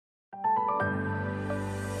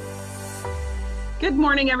Good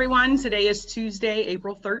morning, everyone. Today is Tuesday,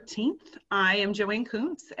 April 13th. I am Joanne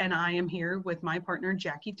Koontz, and I am here with my partner,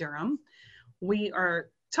 Jackie Durham. We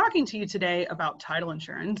are talking to you today about title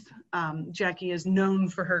insurance. Jackie is known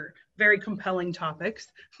for her very compelling topics,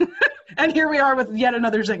 and here we are with yet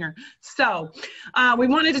another zinger. So we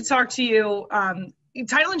wanted to talk to you.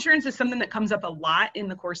 Title insurance is something that comes up a lot in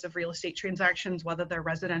the course of real estate transactions, whether they're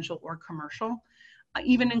residential or commercial.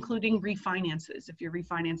 Even including refinances. If you're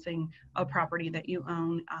refinancing a property that you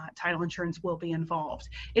own, title insurance will be involved.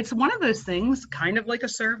 It's one of those things, kind of like a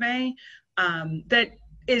survey, that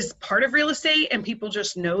is part of real estate, and people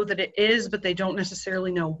just know that it is, but they don't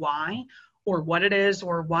necessarily know why or what it is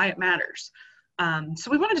or why it matters. So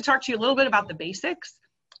we wanted to talk to you a little bit about the basics,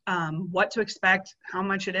 what to expect, how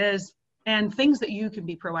much it is, and things that you can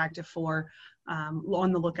be proactive for,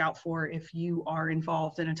 on the lookout for if you are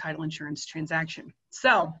involved in a title insurance transaction.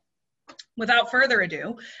 So without further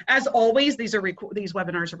ado, as always, these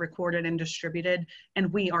webinars are recorded and distributed,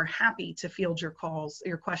 and we are happy to field your calls,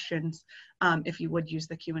 your questions, if you would use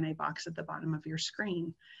the Q&A box at the bottom of your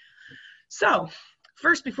screen. So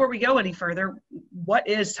first, before we go any further, what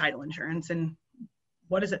is title insurance and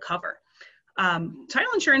what does it cover?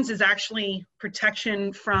 Title insurance is actually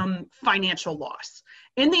protection from financial loss.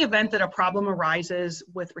 In the event that a problem arises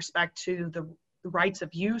with respect to the rights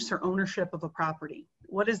of use or ownership of a property.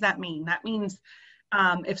 What does that mean? That means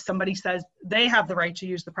if somebody says they have the right to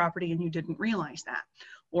use the property and you didn't realize that,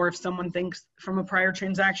 or if someone thinks from a prior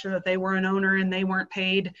transaction that they were an owner and they weren't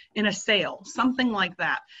paid in a sale, something like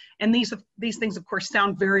that. And these things, of course,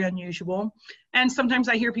 sound very unusual. And sometimes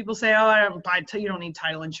I hear people say, oh, you don't need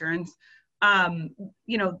title insurance.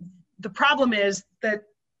 You know, the problem is that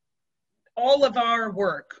all of our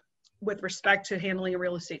work with respect to handling a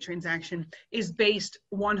real estate transaction is based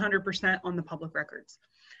 100% on the public records.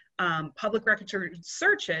 Public record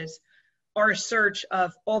searches are a search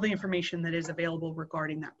of all the information that is available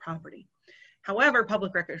regarding that property. However,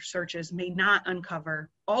 public record searches may not uncover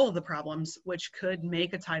all of the problems which could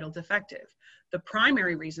make a title defective. The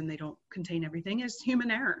primary reason they don't contain everything is human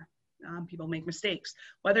error. People make mistakes,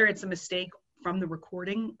 whether it's a mistake from the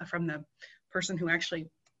recording, from the person who actually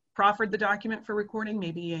proffered the document for recording,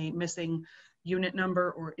 maybe a missing unit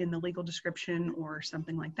number or in the legal description or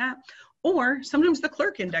something like that. Or sometimes the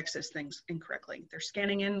clerk indexes things incorrectly. They're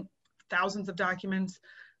scanning in thousands of documents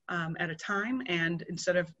at a time, and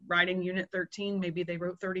instead of writing unit 13, maybe they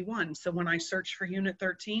wrote 31. So when I search for unit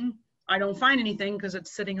 13, I don't find anything because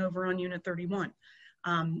it's sitting over on unit 31.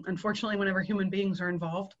 Unfortunately, whenever human beings are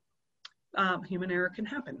involved, human error can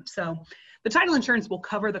happen. So the title insurance will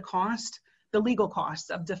cover the cost, the legal costs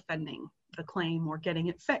of defending the claim or getting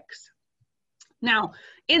it fixed. Now,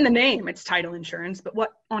 in the name, it's title insurance, but what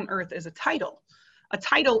on earth is a title? A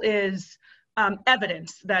title is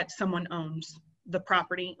evidence that someone owns the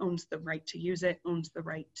property, owns the right to use it, owns the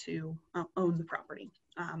right to own the property.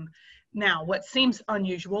 Now, what seems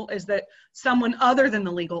unusual is that someone other than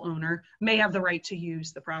the legal owner may have the right to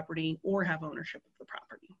use the property or have ownership of the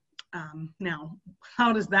property. Now,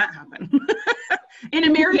 how does that happen? In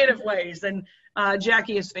a myriad of ways. And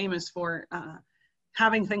Jackie is famous for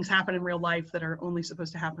having things happen in real life that are only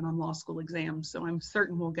supposed to happen on law school exams. So I'm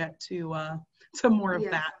certain we'll get to more of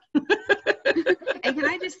that. And can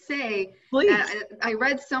I just say, I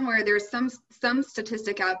read somewhere there's some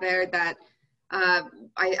statistic out there that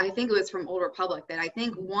I think it was from Old Republic, that I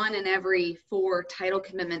think 1 in every 4 title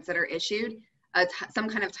commitments that are issued, some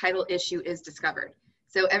kind of title issue is discovered.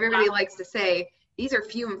 So everybody likes to say these are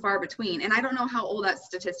few and far between, and I don't know how old that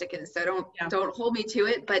statistic is, so don't hold me to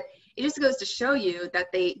it, but it just goes to show you that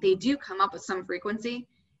they do come up with some frequency,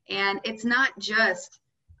 and it's not just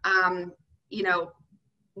you know,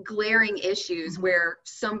 glaring issues where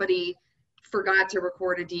somebody forgot to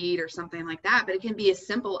record a deed or something like that, but it can be as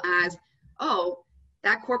simple as, oh,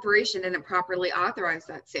 that corporation didn't properly authorize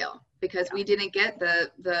that sale because we didn't get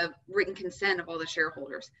the written consent of all the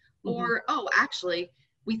shareholders. Or, oh, actually,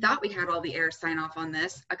 we thought we had all the heirs sign off on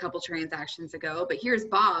this a couple transactions ago, but here's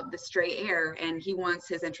Bob, the stray heir, and he wants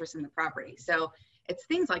his interest in the property. So it's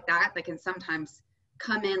things like that that can sometimes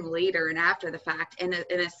come in later and after the fact, and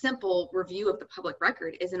a simple review of the public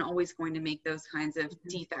record isn't always going to make those kinds of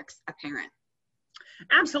defects apparent.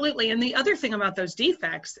 Absolutely. And the other thing about those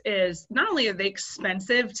defects is not only are they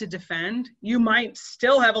expensive to defend, you might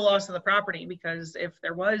still have a loss of the property, because if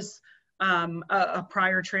there was a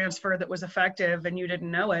prior transfer that was effective and you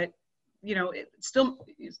didn't know it, you know, it's still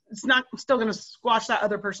going to squash that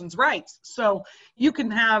other person's rights. So you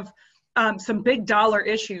can have some big dollar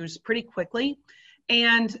issues pretty quickly.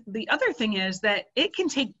 And the other thing is that it can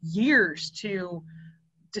take years to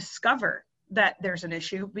discover that there's an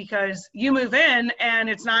issue, because you move in and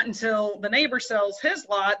it's not until the neighbor sells his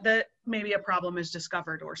lot that maybe a problem is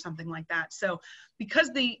discovered or something like that. So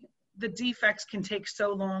because the defects can take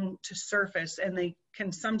so long to surface, and they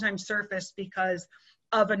can sometimes surface because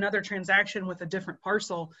of another transaction with a different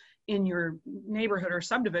parcel in your neighborhood or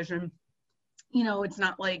subdivision, you know, it's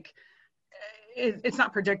not like, it's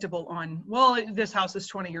not predictable on, well, this house is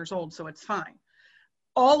 20 years old, so it's fine.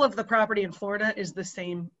 All of the property in Florida is the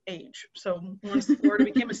same age. So once Florida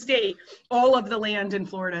became a state, all of the land in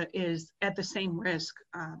Florida is at the same risk,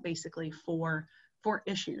 basically, for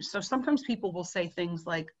issues. So sometimes people will say things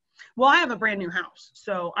like, well, I have a brand new house,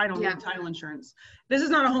 so I don't need title insurance. This is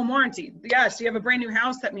not a home warranty. Yes, you have a brand new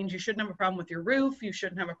house. That means you shouldn't have a problem with your roof. You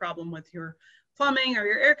shouldn't have a problem with your plumbing or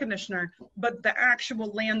your air conditioner. But the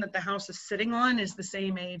actual land that the house is sitting on is the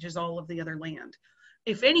same age as all of the other land.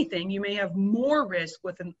 If anything, you may have more risk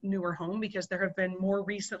with a newer home because there have been more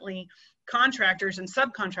recently contractors and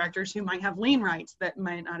subcontractors who might have lien rights that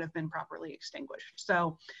might not have been properly extinguished.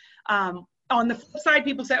 So on the flip side,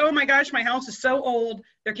 people say, oh my gosh, my house is so old,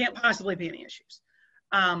 there can't possibly be any issues.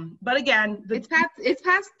 But again, it's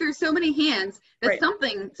passed through so many hands that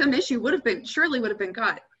some issue would have been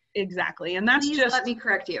caught. Exactly. And that's Please let me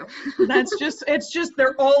correct you. it's just,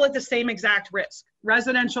 they're all at the same exact risk.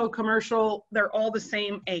 Residential, commercial, they're all the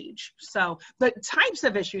same age. So the types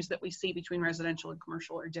of issues that we see between residential and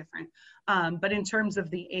commercial are different. But in terms of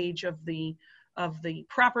the age of the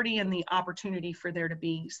property and the opportunity for there to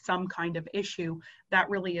be some kind of issue, that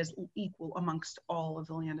really is equal amongst all of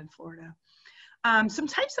the land in Florida. Some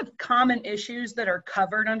types of common issues that are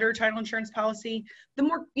covered under a title insurance policy, the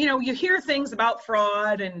more, you know, you hear things about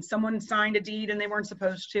fraud and someone signed a deed and they weren't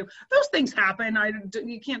supposed to. Those things happen.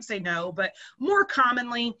 You can't say no, but more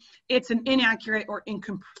commonly, it's an inaccurate or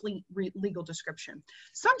incomplete legal description.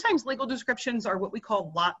 Sometimes legal descriptions are what we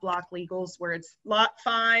call lot block legals, where it's lot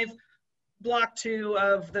 5, block 2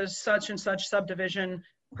 of the such and such subdivision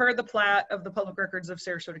per the plat of the public records of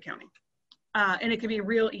Sarasota County. And it can be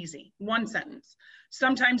real easy, one sentence.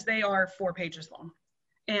 Sometimes they are 4 pages long,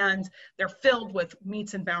 and they're filled with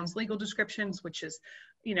meets and bounds legal descriptions, which is,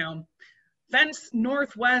 you know, fence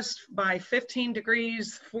northwest by 15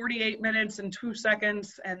 degrees, 48 minutes and 2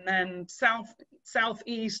 seconds, and then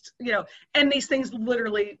southeast, you know, and these things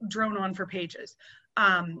literally drone on for pages.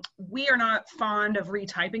 We are not fond of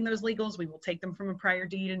retyping those legals. We will take them from a prior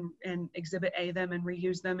deed and Exhibit A them and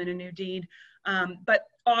reuse them in a new deed. But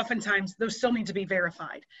oftentimes those still need to be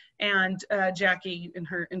verified. And Jackie, in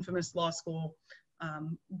her infamous law school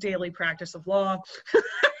daily practice of law,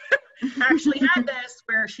 actually had this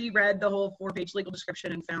where she read the whole 4-page legal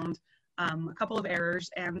description and found a couple of errors,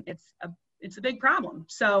 and it's a big problem.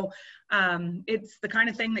 So it's the kind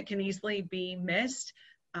of thing that can easily be missed.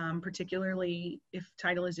 Particularly if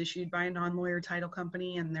title is issued by a non-lawyer title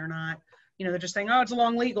company and they're not, you know, they're just saying, oh, it's a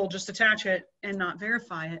long legal, just attach it and not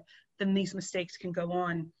verify it, then these mistakes can go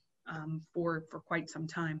on for quite some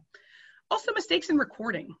time. Also, mistakes in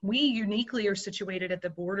recording. We uniquely are situated at the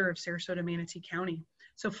border of Sarasota, Manatee County.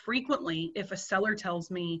 So frequently, if a seller tells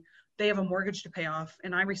me they have a mortgage to pay off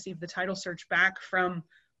and I receive the title search back from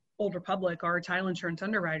Old Republic, our title insurance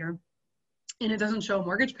underwriter, and it doesn't show a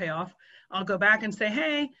mortgage payoff, I'll go back and say,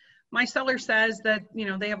 hey, my seller says that, you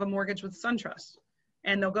know, they have a mortgage with SunTrust.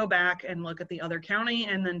 And they'll go back and look at the other county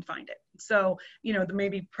and then find it. So, you know,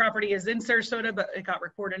 maybe property is in Sarasota, but it got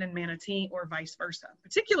recorded in Manatee, or vice versa,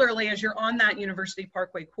 particularly as you're on that University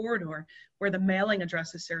Parkway corridor where the mailing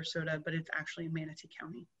address is Sarasota, but it's actually in Manatee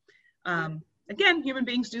County. Again, human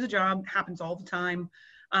beings do the job, happens all the time.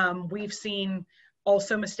 We've seen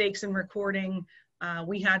also mistakes in recording.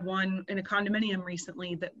 We had one in a condominium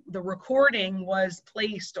recently that the recording was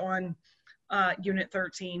placed on unit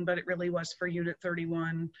 13, but it really was for unit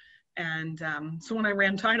 31. And so when I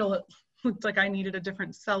ran title, it looked like I needed a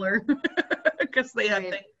different seller because they had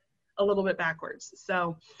things a little bit backwards.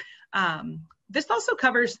 So this also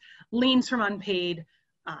covers liens from unpaid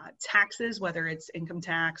taxes, whether it's income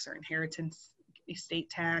tax or inheritance,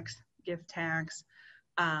 estate tax, gift tax.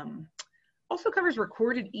 Also covers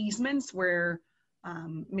recorded easements where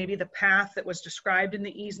maybe the path that was described in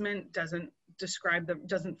the easement doesn't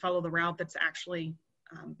follow the route that's actually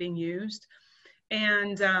being used.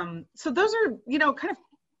 And so those are, you know, kind of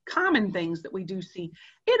common things that we do see.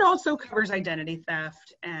 It also covers identity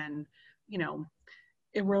theft and, you know,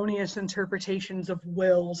 erroneous interpretations of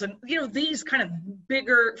wills and, you know, these kind of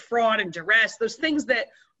bigger fraud and duress, those things that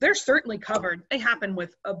they're certainly covered. They happen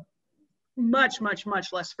with a much, much,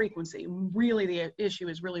 much less frequency. Really, the issue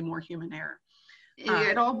is really more human error.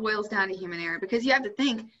 It all boils down to human error, because you have to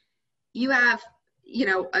think, you have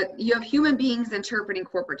you have human beings interpreting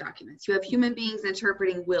corporate documents. You have human beings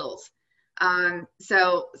interpreting wills.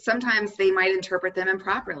 So sometimes they might interpret them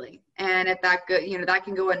improperly, and if that that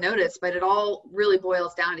can go unnoticed, but it all really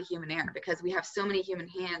boils down to human error, because we have so many human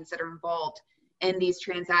hands that are involved in these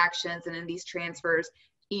transactions and in these transfers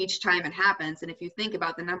each time it happens. And if you think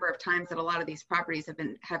about the number of times that a lot of these properties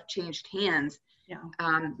have changed hands,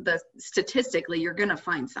 statistically, you're going to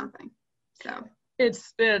find something. So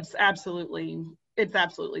it's absolutely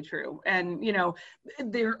true. And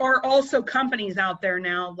there are also companies out there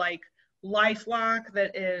now like LifeLock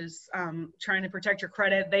that is trying to protect your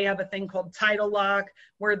credit. They have a thing called Title Lock,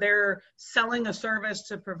 where they're selling a service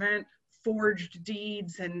to prevent forged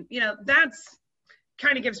deeds. And that's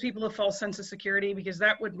kind of gives people a false sense of security, because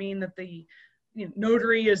that would mean that the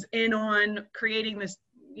notary is in on creating this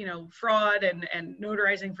fraud and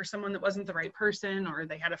notarizing for someone that wasn't the right person, or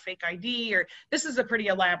they had a fake ID, or this is a pretty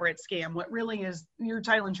elaborate scam. What really is, your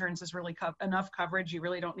title insurance is really enough coverage. You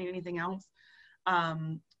really don't need anything else.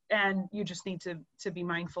 And you just need to be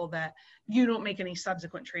mindful that you don't make any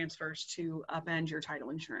subsequent transfers to upend your title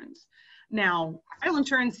insurance. Now, title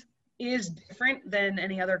insurance is different than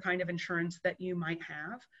any other kind of insurance that you might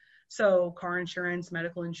have. So car insurance,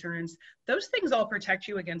 medical insurance, those things all protect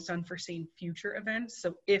you against unforeseen future events.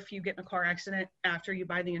 So if you get in a car accident after you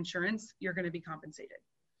buy the insurance, you're going to be compensated.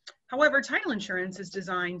 However, title insurance is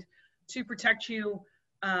designed to protect you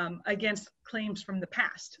against claims from the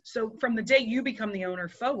past. So from the day you become the owner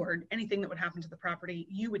forward, anything that would happen to the property,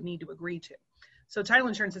 you would need to agree to. So title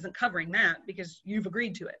insurance isn't covering that because you've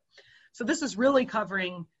agreed to it. So this is really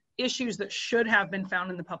covering issues that should have been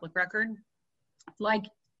found in the public record, like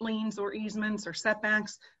liens or easements or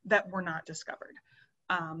setbacks that were not discovered.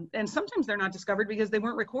 And sometimes they're not discovered because they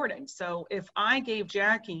weren't recorded. So if I gave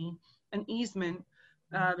Jackie an easement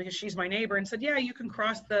because she's my neighbor and said, yeah, you can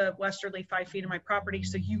cross the westerly 5 feet of my property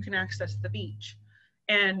so you can access the beach.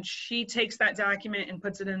 And she takes that document and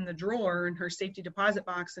puts it in the drawer in her safety deposit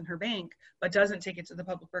box in her bank, but doesn't take it to the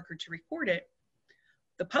public record to record it.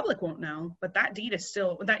 The public won't know, but that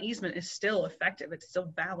easement is still effective. It's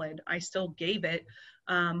still valid. I still gave it.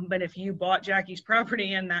 But if you bought Jackie's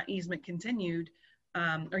property and that easement continued,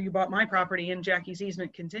 or you bought my property and Jackie's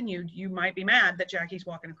easement continued, you might be mad that Jackie's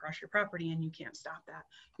walking across your property and you can't stop that.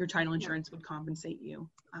 Your title insurance would compensate you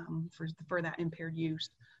for that impaired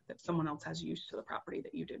use that someone else has used to the property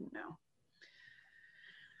that you didn't know.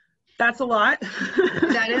 That's a lot.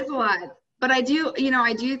 That is a lot. But I do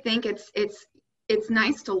think it's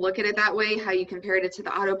nice to look at it that way, how you compared it to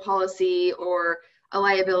the auto policy or a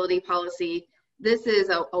liability policy. This is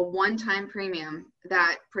a one-time premium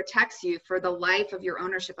that protects you for the life of your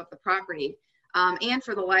ownership of the property, and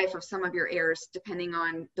for the life of some of your heirs, depending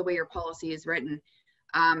on the way your policy is written.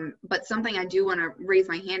 But something I do want to raise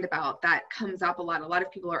my hand about that comes up a lot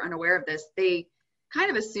of people are unaware of this. They kind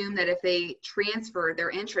of assume that if they transfer their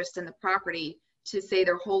interest in the property to, say,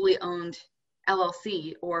 their wholly owned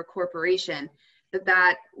LLC or corporation,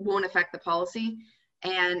 that won't affect the policy.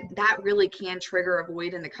 And that really can trigger a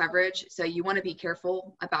void in the coverage. So you want to be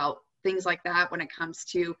careful about things like that when it comes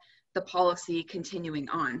to the policy continuing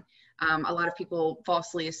on. A lot of people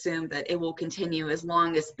falsely assume that it will continue as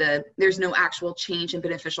long as there's no actual change in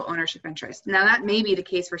beneficial ownership interest. Now, that may be the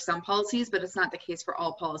case for some policies, but it's not the case for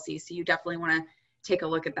all policies. So you definitely want to take a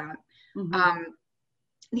look at that. Mm-hmm.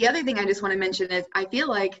 The other thing I just want to mention is I feel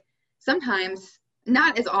like sometimes,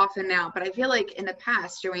 not as often now, but I feel like in the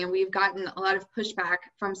past, Joanne, we've gotten a lot of pushback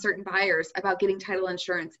from certain buyers about getting title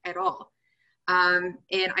insurance at all. And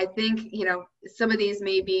I think, some of these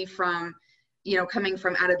may be from, coming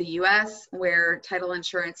from out of the US where title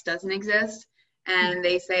insurance doesn't exist. And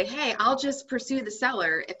they say, hey, I'll just pursue the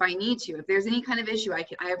seller if I need to. If there's any kind of issue, I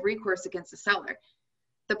have recourse against the seller.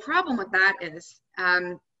 The problem with that is,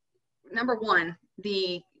 number one,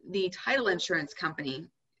 the title insurance company,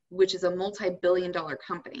 which is a multi-billion-dollar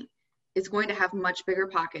company, is going to have much bigger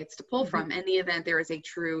pockets to pull from in the event there is a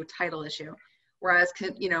true title issue. Whereas,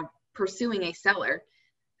 pursuing a seller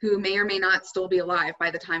who may or may not still be alive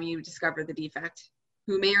by the time you discover the defect,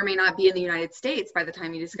 who may or may not be in the United States by the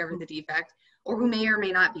time you discover the defect, or who may or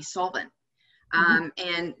may not be solvent.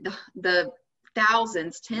 And the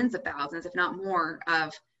thousands, tens of thousands, if not more,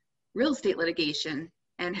 of real estate litigation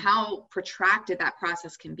and how protracted that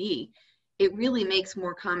process can be, it really makes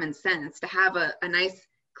more common sense to have a nice,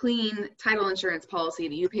 clean title insurance policy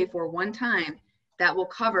that you pay for one time that will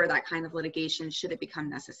cover that kind of litigation should it become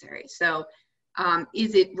necessary. So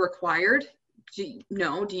is it required?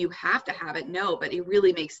 No. Do you have to have it? No, but it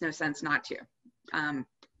really makes no sense not to.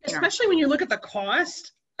 Especially when you look at the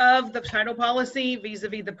cost of the title policy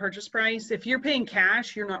vis-a-vis the purchase price. If you're paying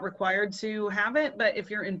cash, you're not required to have it, but if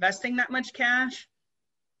you're investing that much cash,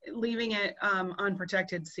 leaving it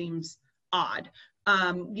unprotected seems odd.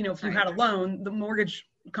 If you had a loan, the mortgage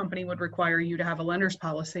company would require you to have a lender's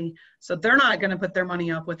policy, so they're not going to put their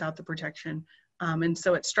money up without the protection. And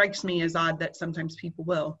so it strikes me as odd that sometimes people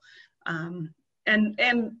will.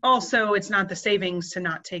 And also it's not the savings to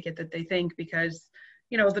not take it that they think, because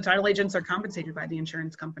the title agents are compensated by the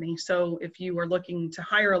insurance company. So if you are looking to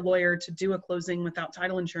hire a lawyer to do a closing without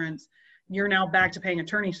title insurance, you're now back to paying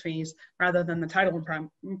attorney's fees rather than the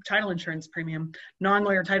title insurance premium.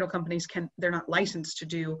 Non-lawyer title companies they're not licensed to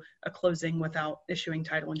do a closing without issuing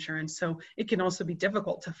title insurance. So it can also be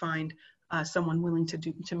difficult to find someone willing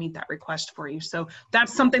to meet that request for you. So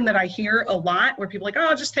that's something that I hear a lot, where people are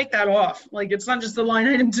like, oh, just take that off. Like, it's not just the line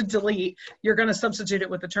item to delete. You're going to substitute it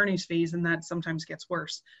with attorney's fees, and that sometimes gets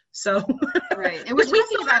worse. So right. And we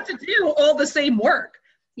still have to do all the same work.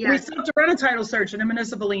 Yes. We still have to run a title search and a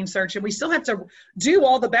municipal lien search, and we still have to do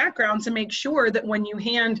all the background to make sure that when you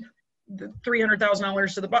hand the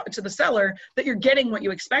 $300,000 to the seller, that you're getting what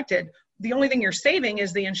you expected. The only thing you're saving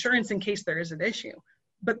is the insurance in case there is an issue.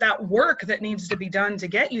 But that work that needs to be done to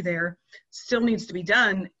get you there still needs to be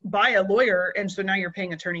done by a lawyer. And so now you're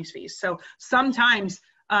paying attorney's fees. So sometimes,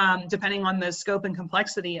 depending on the scope and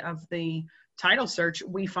complexity of the title search,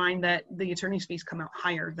 we find that the attorney's fees come out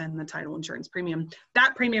higher than the title insurance premium.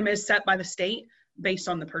 That premium is set by the state based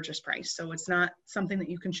on the purchase price. So it's not something that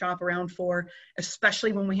you can shop around for,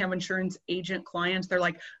 especially when we have insurance agent clients. They're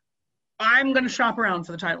like, I'm going to shop around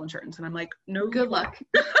for the title insurance. And I'm like, no, good luck.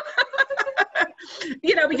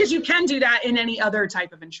 Because you can do that in any other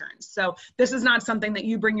type of insurance. So this is not something that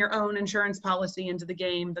you bring your own insurance policy into the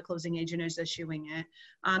game. The closing agent is issuing it.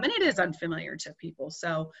 And it is unfamiliar to people.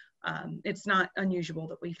 So it's not unusual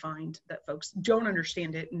that we find that folks don't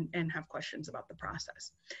understand it and have questions about the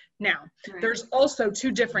process. Now, right. There's also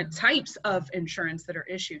two different types of insurance that are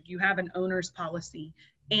issued. You have an owner's policy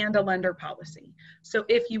and a lender policy. So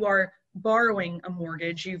if you are borrowing a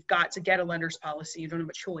mortgage, you've got to get a lender's policy. You don't have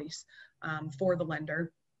a choice for the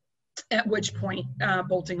lender, at which point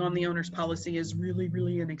bolting on the owner's policy is really,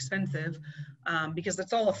 really inexpensive because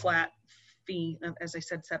it's all a flat fee, as I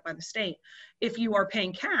said, set by the state. If you are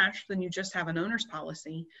paying cash, then you just have an owner's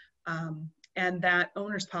policy, and that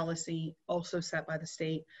owner's policy, also set by the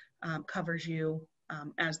state, covers you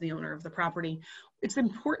as the owner of the property. It's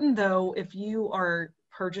important, though, if you are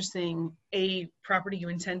purchasing a property you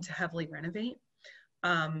intend to heavily renovate,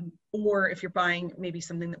 or if you're buying maybe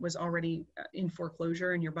something that was already in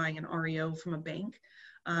foreclosure and you're buying an REO from a bank,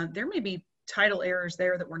 there may be title errors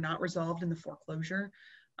there that were not resolved in the foreclosure.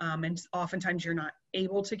 And oftentimes you're not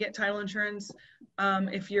able to get title insurance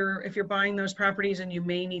if you're buying those properties, and you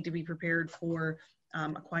may need to be prepared for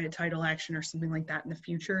a quiet title action or something like that in the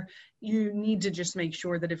future. You need to just make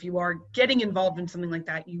sure that if you are getting involved in something like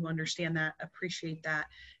that, you understand that, appreciate that,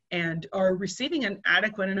 and are receiving an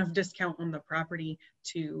adequate enough discount on the property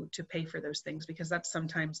to pay for those things. Because that's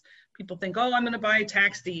sometimes people think, oh, I'm going to buy a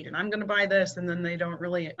tax deed and I'm going to buy this, and then they don't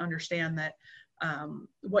really understand that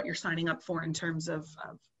what you're signing up for in terms of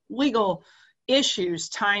legal issues,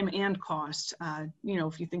 time and cost.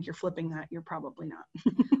 If you think you're flipping that, you're probably not.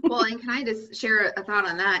 Well, and can I just share a thought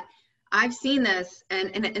on that? I've seen this,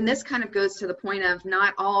 and this kind of goes to the point of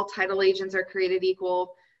not all title agents are created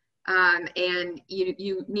equal. And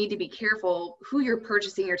you need to be careful who you're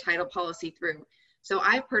purchasing your title policy through. So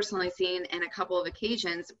I've personally seen in a couple of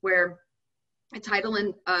occasions where a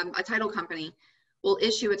title company will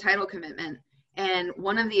issue a title commitment, and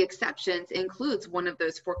one of the exceptions includes one of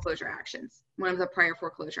those foreclosure actions, one of the prior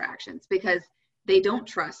foreclosure actions, because they don't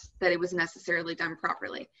trust that it was necessarily done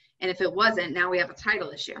properly. And if it wasn't, now we have a title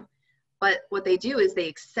issue. But what they do is they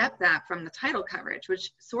accept that from the title coverage,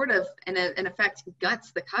 which sort of, in effect,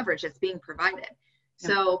 guts the coverage that's being provided. Yeah.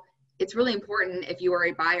 So it's really important, if you are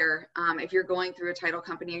a buyer, if you're going through a title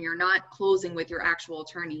company and you're not closing with your actual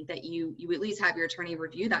attorney, that you at least have your attorney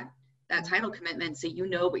review that title commitment, so you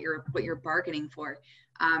know what you're bargaining for.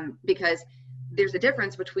 Because there's a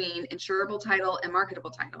difference between insurable title and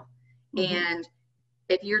marketable title. Mm-hmm. And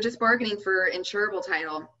if you're just bargaining for insurable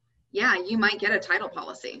title, yeah, you might get a title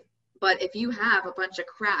policy. But if you have a bunch of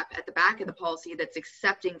crap at the back of the policy that's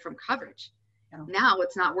accepting from coverage, now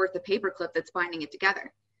it's not worth the paperclip that's binding it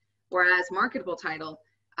together. Whereas marketable title,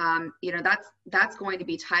 that's going to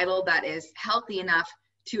be title that is healthy enough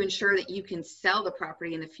to ensure that you can sell the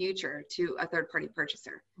property in the future to a third-party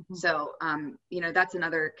purchaser. Mm-hmm. So, that's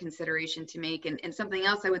another consideration to make. And something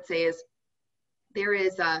else I would say is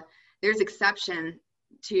there's exception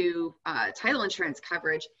to title insurance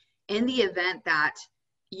coverage in the event that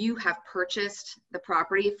you have purchased the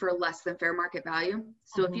property for less than fair market value.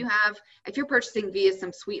 So if you're purchasing via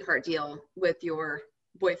some sweetheart deal with your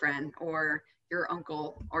boyfriend or your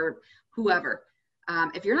uncle or whoever,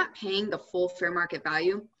 if you're not paying the full fair market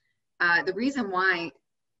value, the reason why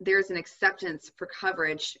there's an acceptance for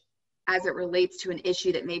coverage as it relates to an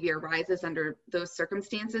issue that maybe arises under those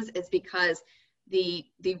circumstances is because the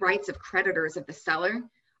rights of creditors of the seller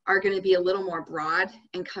are going to be a little more broad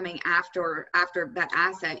and coming after that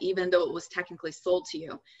asset, even though it was technically sold to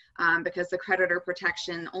you, because the creditor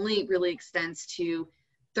protection only really extends to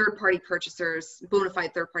third-party purchasers, bona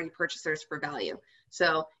fide third-party purchasers for value.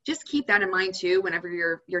 So just keep that in mind too. Whenever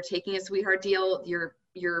you're taking a sweetheart deal,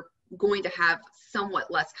 you're going to have somewhat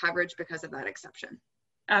less coverage because of that exception.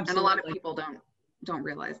 Absolutely. And a lot of people don't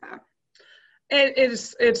realize that.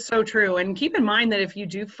 It's so true. And keep in mind that if you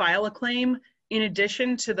do file a claim, in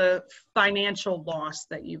addition to the financial loss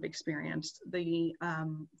that you've experienced, the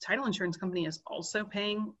title insurance company is also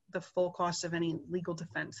paying the full cost of any legal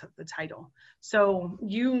defense of the title. So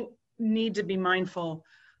you need to be mindful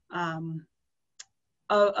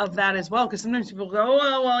of that as well, because sometimes people go,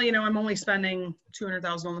 oh, well, you know, I'm only spending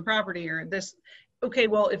 $200,000 on the property or this. Okay,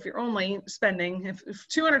 well, if you're only spending, if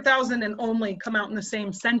 $200,000 and only come out in the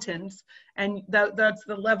same sentence, and that's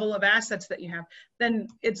the level of assets that you have, then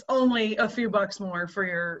it's only a few bucks more for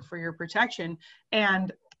your protection.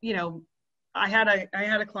 And you know, I had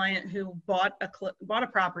a client who bought a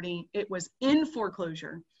property. It was in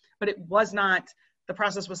foreclosure, but it was not. The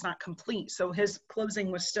process was not complete. So his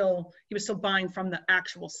closing was still, he was still buying from the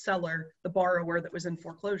actual seller, the borrower that was in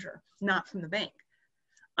foreclosure, not from the bank.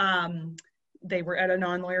 They were at a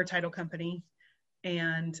non-lawyer title company,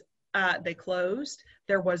 and they closed.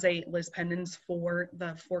 There was a lis pendens for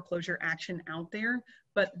the foreclosure action out there,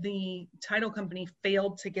 but the title company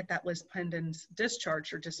failed to get that lis pendens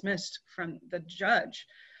discharged or dismissed from the judge.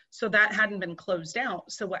 So that hadn't been closed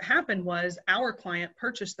out. So what happened was our client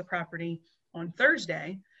purchased the property on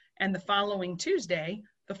Thursday, and the following Tuesday,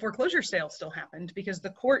 the foreclosure sale still happened because the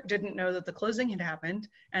court didn't know that the closing had happened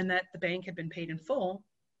and that the bank had been paid in full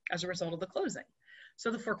as a result of the closing.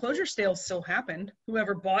 So the foreclosure sale still happened.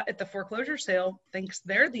 Whoever bought at the foreclosure sale thinks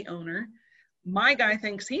they're the owner. My guy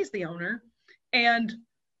thinks he's the owner, and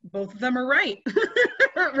both of them are right,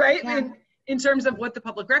 right? Yeah. In terms of what the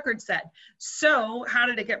public record said. So how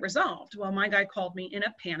did it get resolved? Well, my guy called me in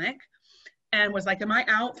a panic and was like, am I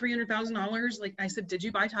out $300,000? Like I said, did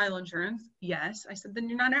you buy title insurance? Yes. I said, then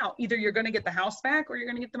you're not out. Either you're going to get the house back or you're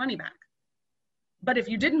going to get the money back. But if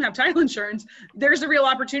you didn't have title insurance, there's a real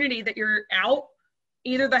opportunity that you're out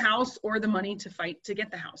either the house or the money to fight to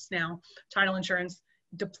get the house. Now, title insurance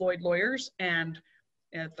deployed lawyers, and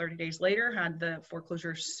 30 days later had the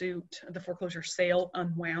foreclosure sale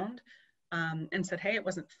unwound, and said, hey, it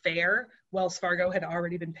wasn't fair. Wells Fargo had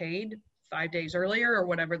already been paid 5 days earlier or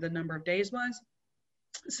whatever the number of days was.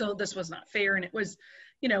 So this was not fair. And it was,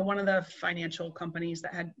 you know, one of the financial companies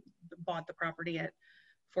that had bought the property at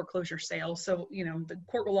foreclosure sale. So, you know, the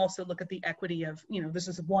court will also look at the equity of, you know, this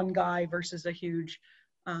is one guy versus a huge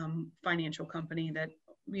financial company that,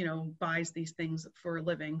 you know, buys these things for a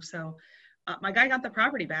living. So my guy got the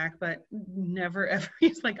property back, but never ever,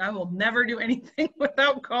 he's like, I will never do anything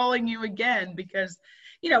without calling you again, because,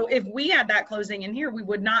 you know, if we had that closing in here, we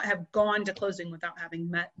would not have gone to closing without having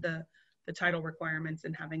met the title requirements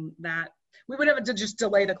and having that, we would have to just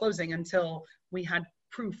delay the closing until we had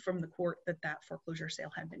proof from the court that that foreclosure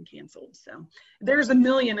sale had been canceled. So there's a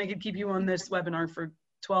million, I could keep you on this webinar for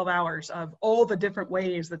 12 hours of all the different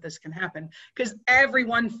ways that this can happen, because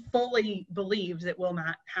everyone fully believes it will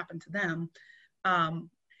not happen to them. And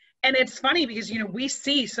it's funny because, you know, we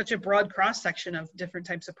see such a broad cross section of different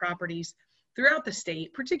types of properties throughout the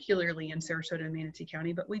state, particularly in Sarasota and Manatee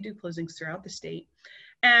County, but we do closings throughout the state.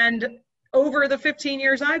 And over the 15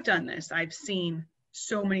 years I've done this, I've seen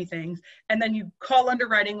so many things. And then you call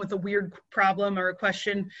underwriting with a weird problem or a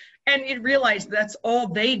question, and you realize that's all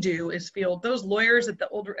they do is field. Those lawyers at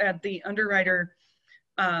the underwriter,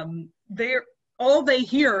 all they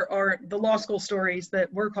hear are the law school stories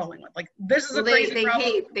that we're calling with. Like, this is a crazy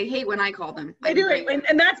problem. They hate when I call them. They do it,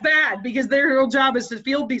 and that's bad because their real job is to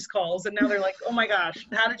field these calls, and now they're like, oh my gosh,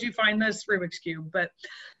 how did you find this Rubik's Cube? But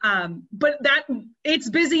that it's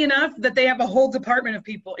busy enough that they have a whole department of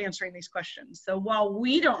people answering these questions. So while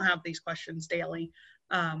we don't have these questions daily,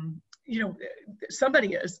 you know,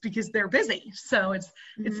 somebody is, because they're busy. So it's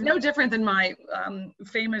no different than my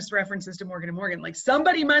famous references to Morgan & Morgan. Like,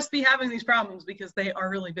 somebody must be having these problems because they are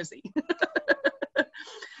really busy.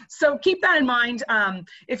 So keep that in mind.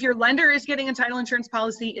 If your lender is getting a title insurance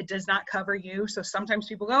policy, it does not cover you. So sometimes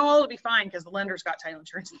people go, oh, it'll be fine because the lender's got title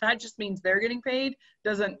insurance. That just means they're getting paid,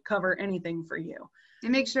 doesn't cover anything for you.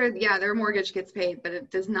 And make sure, yeah, their mortgage gets paid, but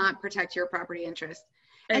it does not protect your property interest.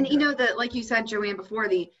 Exactly. And you know that, like you said, Joanne, before,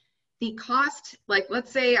 the cost, like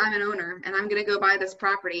let's say I'm an owner and I'm going to go buy this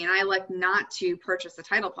property and I elect not to purchase a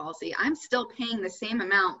title policy, I'm still paying the same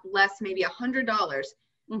amount, less maybe $100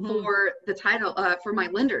 for the title, for my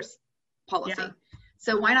lender's policy. Yeah.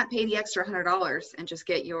 So why not pay the extra $100 and just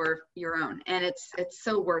get your own? And it's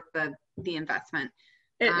so worth the investment.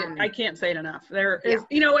 I can't say it enough. There is,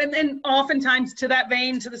 you know, and oftentimes to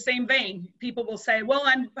the same vein, people will say, well,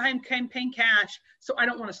 I'm paying cash, so I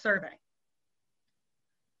don't want a survey.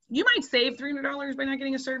 You might save $300 by not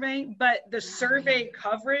getting a survey, but the survey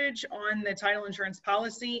coverage on the title insurance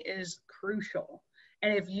policy is crucial.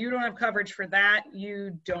 And if you don't have coverage for that,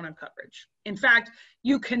 you don't have coverage. In fact,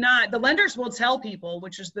 you cannot, the lenders will tell people,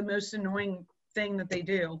 which is the most annoying thing that they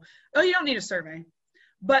do, oh, you don't need a survey.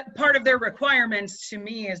 But part of their requirements to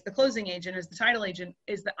me as the closing agent, as the title agent,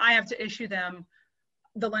 is that I have to issue them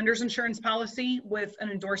the lender's insurance policy with an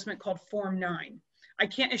endorsement called Form 9. I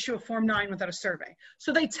can't issue a Form 9 without a survey.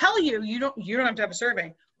 So they tell you, you don't have to have a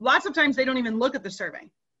survey. Lots of times they don't even look at the survey.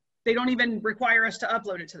 They don't even require us to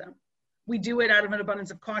upload it to them. We do it out of an abundance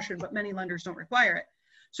of caution, but many lenders don't require it.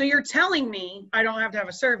 So you're telling me I don't have to have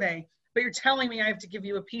a survey, but you're telling me I have to give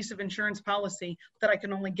you a piece of insurance policy that I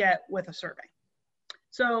can only get with a survey.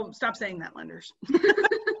 So stop saying that, lenders.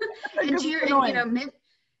 And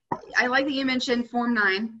I like that you mentioned Form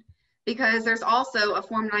 9, because there's also a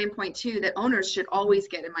Form 9.2 that owners should always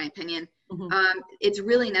get, in my opinion. It's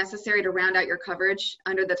really necessary to round out your coverage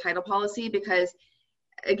under the title policy, because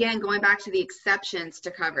again, going back to the exceptions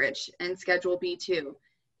to coverage in Schedule B2,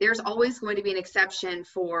 there's always going to be an exception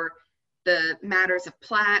for the matters of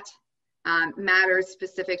plat, matters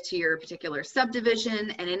specific to your particular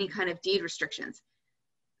subdivision, and any kind of deed restrictions.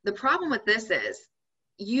 The problem with this is,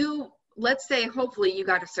 let's say, hopefully you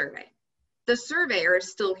got a survey. The surveyor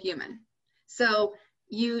is still human. So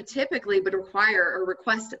you typically would require, or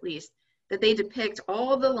request at least, that they depict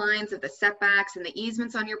all the lines of the setbacks and the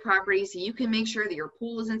easements on your property, so you can make sure that your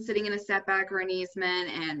pool isn't sitting in a setback or an easement,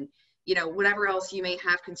 and whatever else you may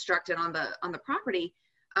have constructed on the property.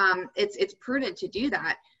 It's prudent to do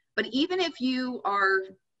that. But even if you are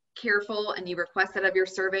careful and you request that of your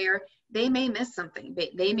surveyor, they may miss something.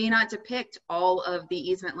 They may not depict all of the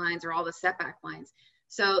easement lines or all the setback lines.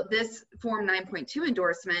 So this Form 9.2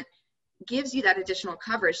 endorsement gives you that additional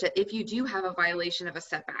coverage, that if you do have a violation of a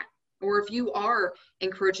setback, or if you are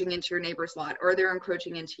encroaching into your neighbor's lot, or they're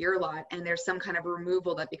encroaching into your lot, and there's some kind of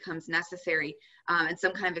removal that becomes necessary, and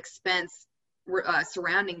some kind of expense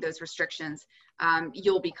surrounding those restrictions,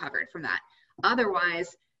 you'll be covered from that.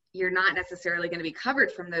 Otherwise, you're not necessarily going to be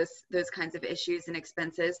covered from those kinds of issues and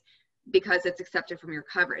expenses, because it's accepted from your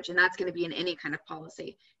coverage, and that's going to be in any kind of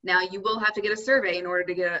policy. Now, you will have to get a survey in order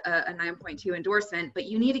to get a 9.2 endorsement, but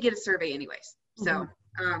you need to get a survey anyways. So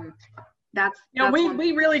that's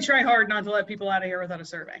we really try hard not to let people out of here without a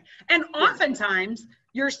survey. And oftentimes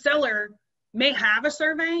your seller may have a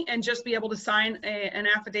survey and just be able to sign an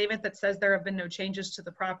affidavit that says there have been no changes to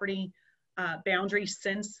the property boundary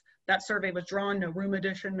since that survey was drawn, no room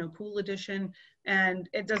addition, no pool addition, and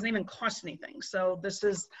it doesn't even cost anything. So this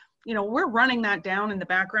is, we're running that down in the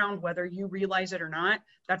background, whether you realize it or not.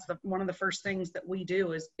 That's one of the first things that we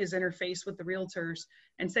do is interface with the realtors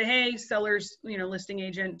and say, hey, sellers, listing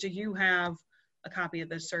agent, do you have a copy of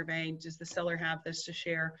this survey? Does the seller have this to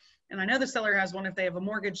share? And I know the seller has one if they have a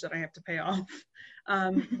mortgage that I have to pay off.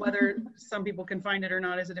 Whether some people can find it or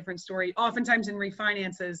not is a different story. Oftentimes in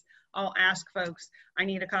refinances, I'll ask folks, I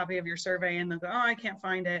need a copy of your survey, and they'll go, oh, I can't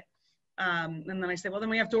find it. And then I say, well,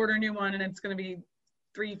 then we have to order a new one, and it's going to be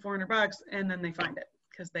 $300-400, and then they find it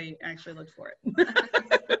because they actually looked for it.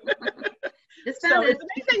 So it's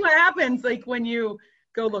amazing what happens, like when you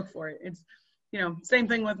go look for it. It's same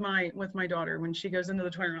thing with my daughter when she goes into the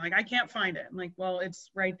toilet, like, I can't find it. I'm like, well, it's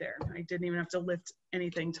right there. I didn't even have to lift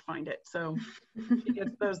anything to find it. So she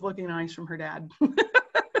gets those looking eyes from her dad.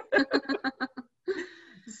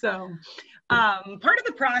 So part of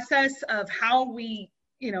the process of how we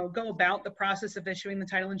go about the process of issuing the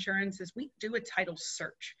title insurance is we do a title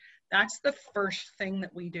search. That's the first thing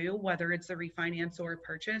that we do, whether it's a refinance or a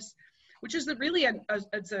purchase, which is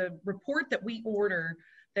it's a report that we order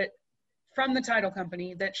that from the title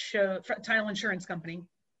company title insurance company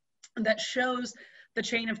that shows the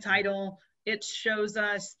chain of title. It shows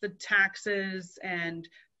us the taxes and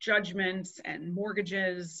judgments and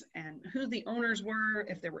mortgages and who the owners were,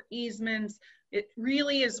 if there were easements. It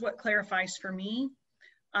really is what clarifies for me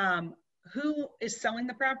who is selling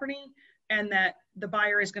the property, and that the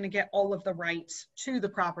buyer is going to get all of the rights to the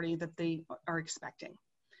property that they are expecting.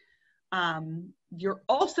 You're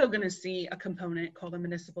also going to see a component called a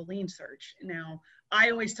municipal lien search. Now,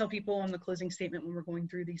 I always tell people on the closing statement when we're going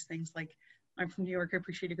through these things, like, I'm from New York, I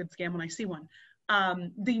appreciate a good scam when I see one.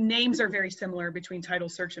 The names are very similar between title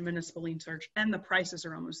search and municipal lien search, and the prices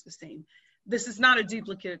are almost the same. This is not a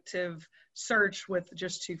duplicative search with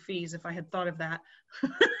just 2 fees. If I had thought of that,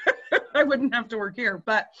 I wouldn't have to work here.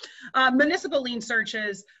 But municipal lien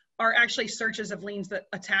searches are actually searches of liens that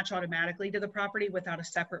attach automatically to the property without a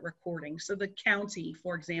separate recording. So the county,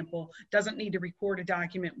 for example, doesn't need to record a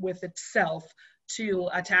document with itself to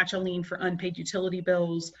attach a lien for unpaid utility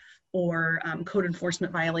bills or code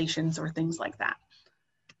enforcement violations or things like that.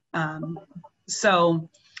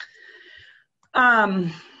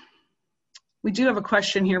 We do have a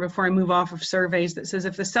question here before I move off of surveys that says,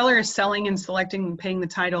 if the seller is selling and selecting and paying the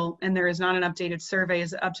title and there is not an updated survey,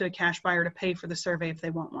 is it up to a cash buyer to pay for the survey if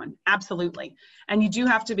they want one? Absolutely. And you do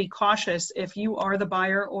have to be cautious if you are the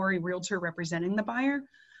buyer or a realtor representing the buyer.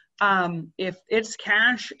 If it's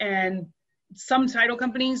cash, and some title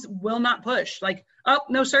companies will not push, like, oh,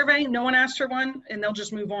 no survey, no one asked for one, and they'll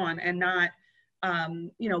just move on and not,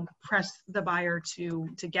 press the buyer to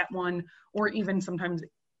get one, or even sometimes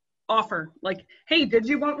offer, like, hey, did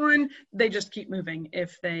you want one? They just keep moving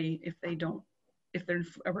if a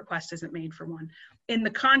request isn't made for one. In the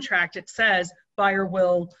contract, it says buyer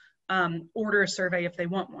will order a survey if they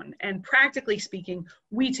want one. And practically speaking,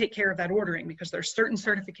 we take care of that ordering because there's certain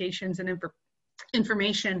certifications and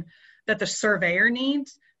information that the surveyor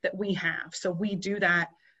needs that we have. So we do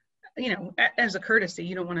that, as a courtesy.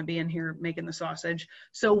 You don't want to be in here making the sausage.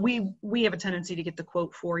 So we have a tendency to get the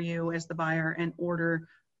quote for you as the buyer and order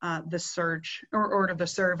the search or order the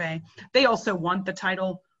survey. They also want the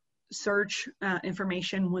title search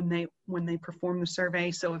information when they perform the survey.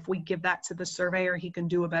 So if we give that to the surveyor, he can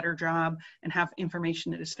do a better job and have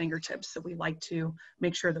information at his fingertips. So we like to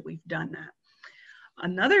make sure that we've done that.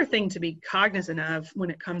 Another thing to be cognizant of when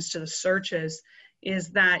it comes to the searches is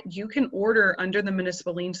that you can order under the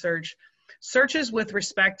municipal lien search searches with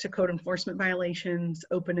respect to code enforcement violations,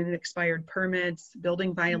 open and expired permits,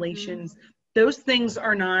 building violations. Those things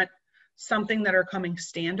are not something that are coming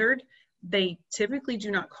standard. They typically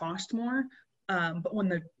do not cost more, but when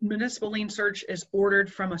the municipal lien search is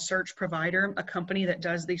ordered from a search provider, a company that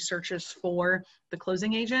does these searches for the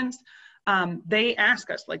closing agents, they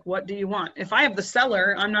ask us, like, what do you want? If I have the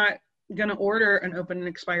seller, I'm not going to order an open and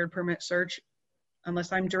expired permit search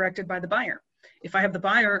unless I'm directed by the buyer. If I have the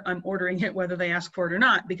buyer, I'm ordering it whether they ask for it or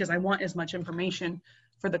not, because I want as much information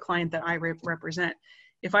for the client that I represent.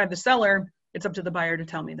 If I have the seller, it's up to the buyer to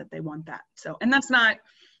tell me that they want that. So, and that's not,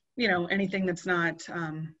 anything that's not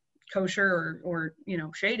kosher or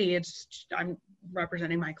shady. It's, I'm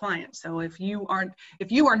representing my client. So if you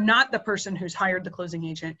are not the person who's hired the closing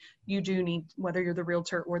agent, you do need, whether you're the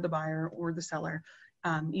realtor or the buyer or the seller,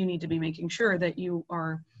 you need to be making sure that you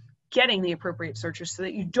are getting the appropriate searches so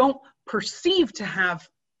that you don't perceive to have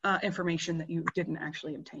information that you didn't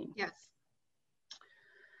actually obtain. Yes.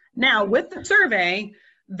 Now with the survey,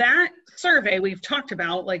 that survey we've talked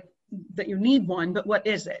about, like, that you need one, but what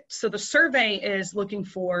is it? So the survey is looking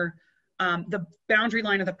for the boundary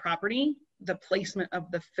line of the property, the placement of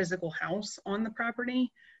the physical house on the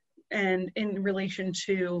property, and in relation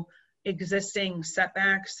to existing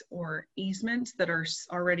setbacks or easements that are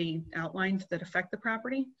already outlined that affect the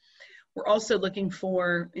property. We're also looking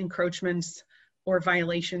for encroachments or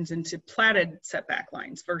violations into platted setback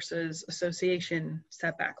lines versus association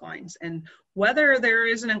setback lines. And whether there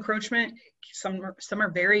is an encroachment, some are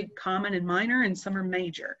very common and minor, and some are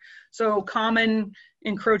major. So common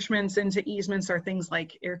encroachments into easements are things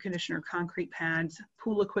like air conditioner concrete pads,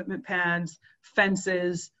 pool equipment pads,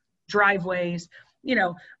 fences, driveways.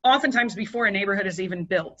 Oftentimes before a neighborhood is even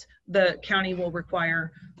built, the county will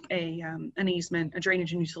require an easement, a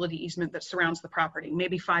drainage and utility easement that surrounds the property,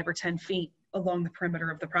 maybe 5 or 10 feet along the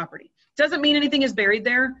perimeter of the property. Doesn't mean anything is buried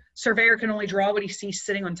there. Surveyor can only draw what he sees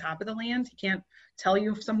sitting on top of the land. He can't tell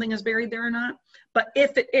you if something is buried there or not. But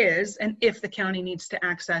if it is, and if the county needs to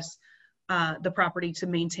access the property to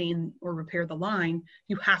maintain or repair the line,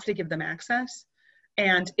 you have to give them access.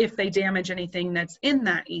 And if they damage anything that's in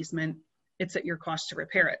that easement, it's at your cost to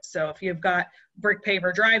repair it. So if you've got brick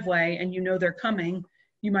paver driveway and they're coming,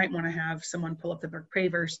 you might want to have someone pull up the brick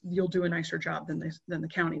pavers. You'll do a nicer job than the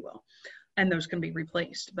county will. And those can be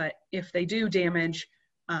replaced. But if they do damage,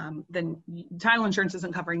 then title insurance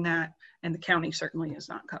isn't covering that, and the county certainly is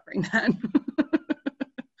not covering that.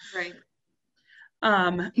 Right.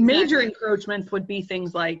 Exactly. Major encroachments would be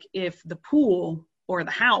things like if the pool or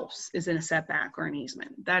the house is in a setback or an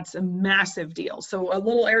easement. That's a massive deal. So a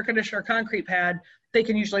little air conditioner concrete pad, they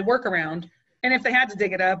can usually work around. And if they had to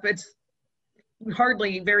dig it up, it's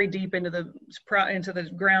hardly very deep into the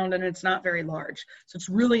ground, and it's not very large. So it's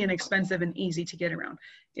really inexpensive and easy to get around.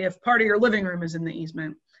 If part of your living room is in the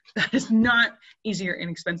easement, that is not easy or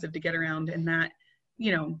inexpensive to get around. And that,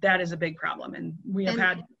 you know, that is a big problem. And we have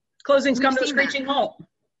had closings come to a screeching halt.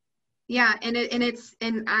 Yeah,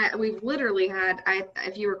 we've literally had,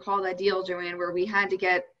 if you recall that deal, Joanne, where we had to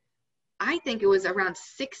get, I think it was around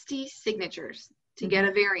 60 signatures to get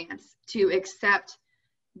a variance to accept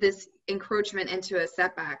this encroachment into a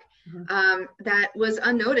setback that was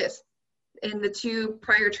unnoticed in the 2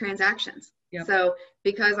 prior transactions. Yep. So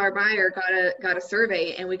because our buyer got a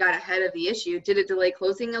survey and we got ahead of the issue, did it delay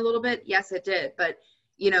closing a little bit? Yes, it did. But,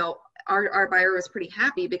 you know, our buyer was pretty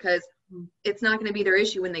happy because it's not going to be their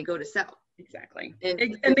issue when they go to sell. Exactly.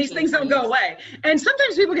 And these things don't go away. And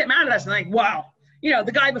sometimes people get mad at us and like, wow, you know,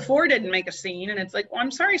 the guy before didn't make a scene. And it's like, well,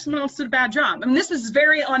 I'm sorry, someone else did a bad job. I mean, this is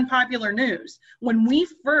very unpopular news. When we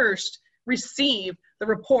first receive the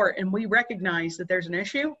report and we recognize that there's an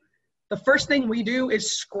issue, the first thing we do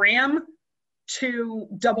is scram to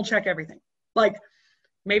double check everything. Like,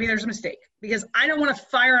 maybe there's a mistake, because I don't want to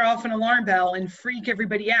fire off an alarm bell and freak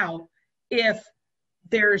everybody out if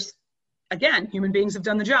there's, again, human beings have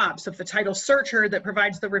done the job. So if the title searcher that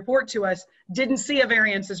provides the report to us didn't see a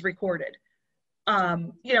variance as recorded,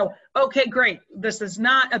 you know, okay, great, this is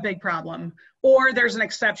not a big problem. Or there's an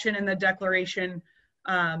exception in the declaration,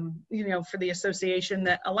 you know, for the association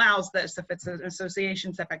that allows this if it's an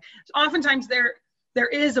association setback. So oftentimes there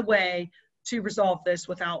is a way to resolve this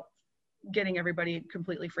without getting everybody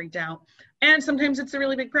completely freaked out. And sometimes it's a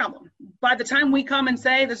really big problem. By the time we come and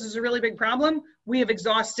say this is a really big problem, we have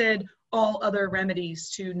exhausted all other remedies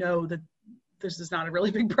to know that this is not a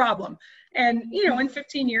really big problem. And, you know, in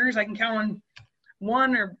 15 years, I can count on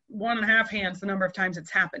 1 or 1.5 hands the number of times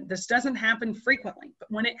it's happened. This doesn't happen frequently,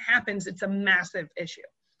 but when it happens, it's a massive issue.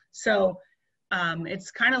 So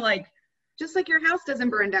it's kind of like, just like your house doesn't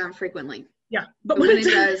burn down frequently. Yeah. But when it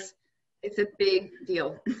does, it's a big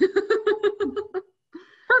deal.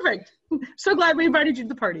 Perfect. So glad we invited you to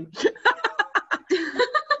the party.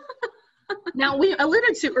 Now, we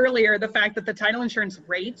alluded to earlier the fact that the title insurance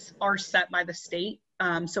rates are set by the state.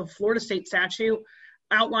 So Florida state statute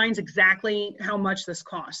outlines exactly how much this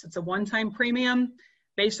costs. It's a one-time premium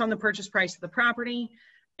based on the purchase price of the property.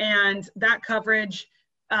 And that coverage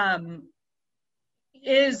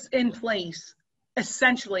is in place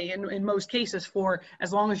essentially in most cases for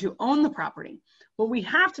as long as you own the property. What we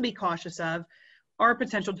have to be cautious of are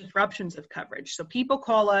potential disruptions of coverage. So people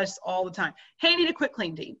call us all the time. Hey, I need a quick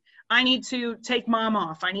claim deed. I need to take mom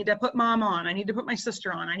off. I need to put mom on. I need to put my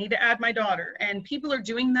sister on. I need to add my daughter. And people are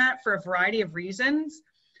doing that for a variety of reasons.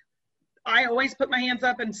 I always put my hands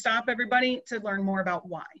up and stop everybody to learn more about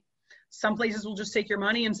why. Some places will just take your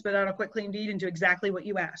money and spit out a quick claim deed and do exactly what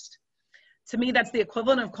you asked. To me, that's the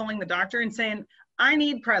equivalent of calling the doctor and saying, I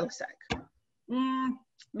need Prilosec.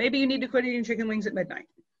 Maybe you need to quit eating chicken wings at midnight.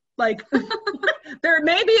 Like, there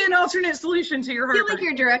may be an alternate solution to your heart. I feel like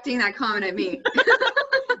you're directing that comment at me.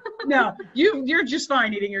 No, you're just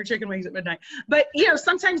fine eating your chicken wings at midnight. But, you know,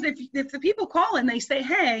 sometimes if the people call and they say,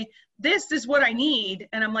 hey, this is what I need.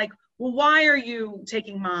 And I'm like, well, why are you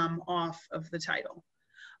taking mom off of the title?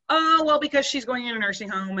 Oh, well, because she's going in a nursing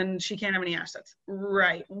home and she can't have any assets.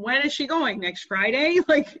 Right. When is she going? Next Friday?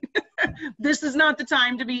 Like, this is not the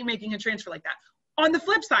time to be making a transfer like that. On the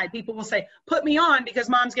flip side, people will say, put me on because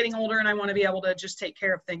mom's getting older and I want to be able to just take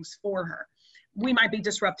care of things for her. We might be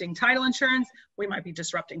disrupting title insurance. We might be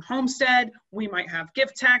disrupting homestead. We might have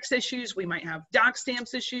gift tax issues. We might have doc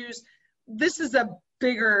stamps issues. This is a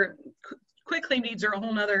bigger, quick claim deeds are a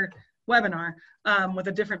whole nother webinar with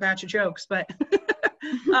a different batch of jokes. But,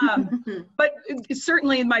 but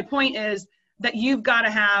certainly my point is that you've got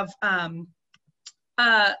to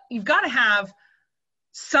have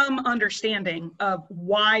some understanding of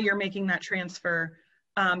why you're making that transfer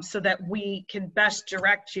so that we can best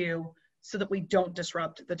direct you so that we don't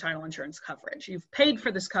disrupt the title insurance coverage. You've paid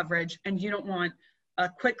for this coverage and you don't want a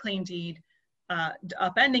quick claim deed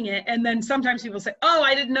upending it. And then sometimes people say, oh,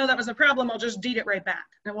 I didn't know that was a problem. I'll just deed it right back.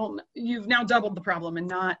 And well, you've now doubled the problem and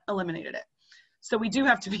not eliminated it. So we do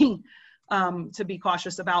have to be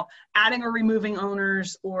cautious about adding or removing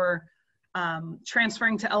owners or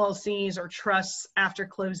transferring to LLCs or trusts after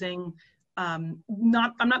closing. I'm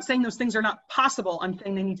not saying those things are not possible. I'm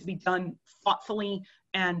saying they need to be done thoughtfully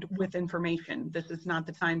and with information. This is not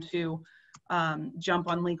the time to jump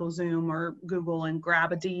on LegalZoom or Google and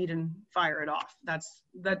grab a deed and fire it off. That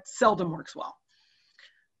seldom works well.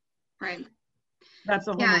 Right. That's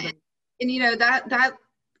a whole Yeah, nother. and you know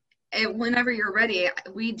whenever you're ready,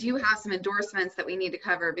 we do have some endorsements that we need to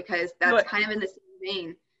cover because that's kind of in the same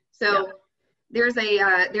vein. So there's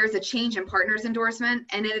a change in partners endorsement,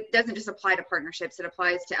 and it doesn't just apply to partnerships. It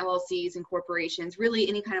applies to LLCs and corporations, really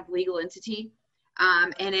any kind of legal entity.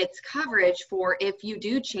 And it's coverage for if you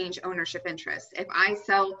do change ownership interests. If I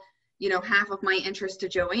sell, half of my interest to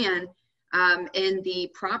Joanne in the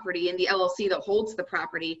property, in the LLC that holds the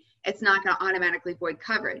property, it's not going to automatically void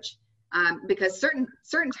coverage. Because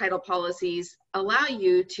certain title policies allow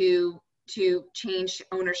you to change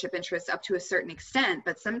ownership interests up to a certain extent,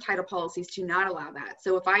 but some title policies do not allow that.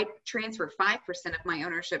 So if I transfer 5% of my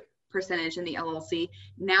ownership percentage in the LLC,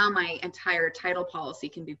 now my entire title policy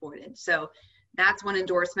can be voided. So that's one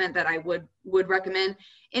endorsement that I would recommend,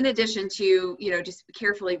 in addition to, just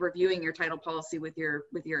carefully reviewing your title policy with your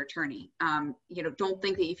attorney. Don't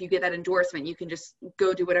think that if you get that endorsement, you can just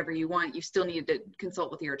go do whatever you want. You still need to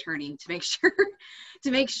consult with your attorney to make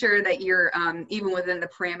sure that you're even within the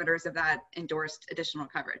parameters of that endorsed additional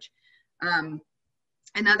coverage.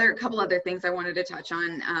 A couple other things I wanted to touch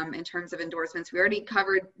on in terms of endorsements. We already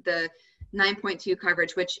covered the 9.2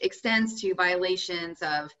 coverage, which extends to violations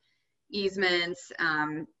of easements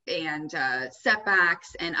and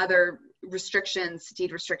setbacks and other restrictions,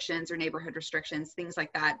 deed restrictions or neighborhood restrictions, things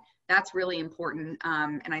like that. That's really important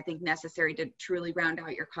and I think necessary to truly round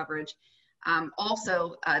out your coverage.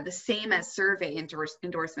 Also, the same as survey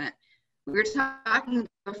endorsement. We were talking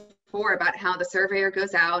before about how the surveyor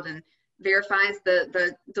goes out and verifies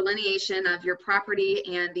the delineation of your property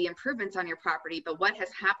and the improvements on your property, but what has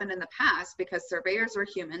happened in the past, because surveyors are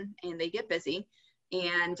human and they get busy,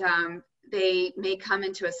 and they may come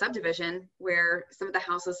into a subdivision where some of the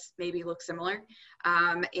houses maybe look similar,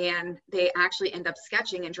 and they actually end up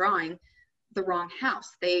sketching and drawing the wrong house.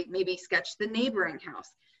 They maybe sketch the neighboring house.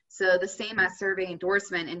 So the same as survey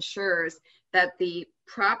endorsement ensures that the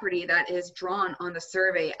property that is drawn on the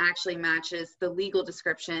survey actually matches the legal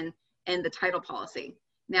description and the title policy.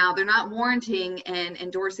 Now, they're not warranting and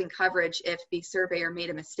endorsing coverage if the surveyor made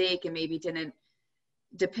a mistake and maybe didn't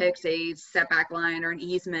depict a setback line or an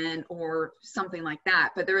easement or something like that,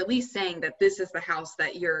 but they're at least saying that this is the house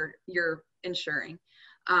that you're insuring,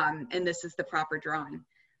 and this is the proper drawing.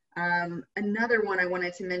 Another one I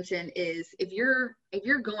wanted to mention is if you're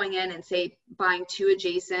going in and say buying 2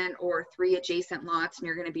 adjacent or 3 adjacent lots, and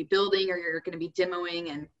you're going to be building or you're going to be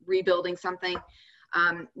demoing and rebuilding something,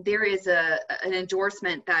 there is an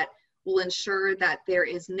endorsement that will ensure that there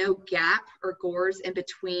is no gap or gores in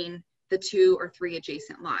between the 2 or 3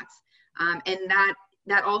 adjacent lots. And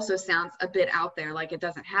that also sounds a bit out there, like it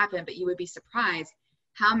doesn't happen, but you would be surprised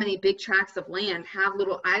how many big tracts of land have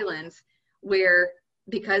little islands where,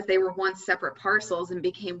 because they were once separate parcels and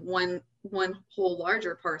became one whole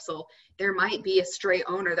larger parcel, there might be a stray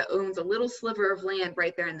owner that owns a little sliver of land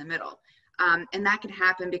right there in the middle. And that can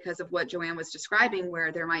happen because of what Joanne was describing,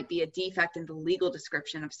 where there might be a defect in the legal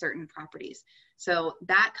description of certain properties. So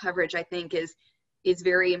that coverage, I think, is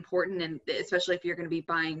very important, and especially if you're going to be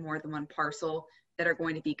buying more than one parcel that are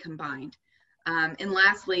going to be combined. And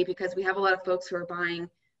lastly, because we have a lot of folks who are buying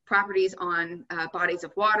properties on bodies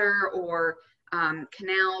of water or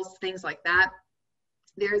canals, things like that,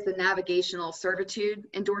 there's the navigational servitude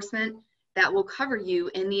endorsement that will cover you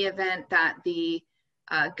in the event that the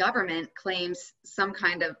government claims some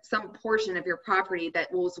portion of your property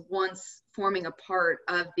that was once forming a part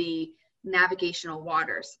of the navigational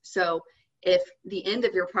waters. So if the end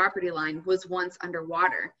of your property line was once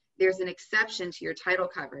underwater, there's an exception to your title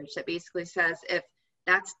coverage that basically says if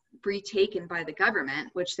that's retaken by the government,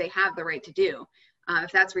 which they have the right to do,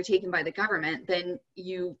 if that's retaken by the government, then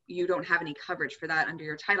you don't have any coverage for that under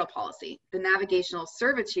your title policy. The navigational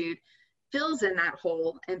servitude fills in that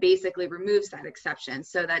hole and basically removes that exception,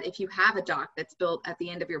 so that if you have a dock that's built at the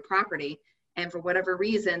end of your property and for whatever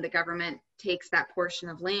reason the government takes that portion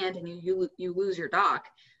of land and you lose your dock,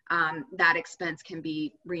 that expense can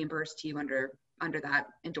be reimbursed to you under that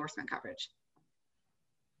endorsement coverage.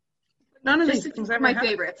 None of these things ever my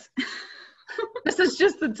favorites. This is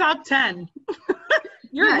just the top 10.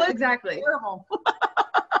 Yes, exactly. Terrible.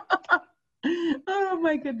 Oh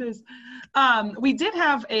my goodness. We did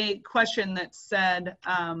have a question that said,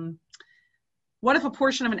 what if a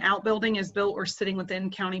portion of an outbuilding is built or sitting within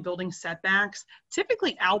county building setbacks?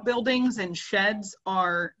 Typically outbuildings and sheds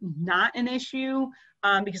are not an issue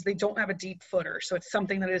because they don't have a deep footer. So it's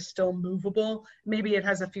something that is still movable. Maybe it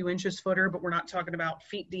has a few inches footer, but we're not talking about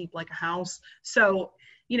feet deep like a house. So,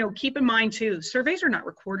 keep in mind too, surveys are not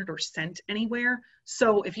recorded or sent anywhere.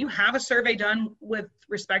 So if you have a survey done with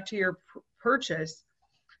respect to your purchase,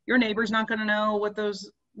 your neighbor's not going to know what those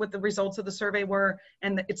what the results of the survey were.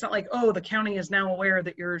 And it's not like, oh, the county is now aware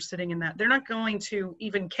that you're sitting in that. They're not going to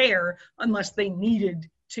even care unless they needed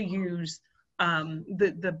to use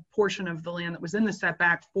the portion of the land that was in the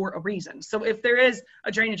setback for a reason. So if there is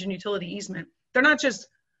a drainage and utility easement, they're not just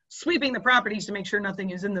sweeping the properties to make sure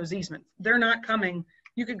nothing is in those easements. They're not coming.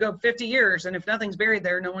 You could go 50 years and if nothing's buried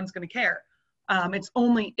there, no one's going to care. It's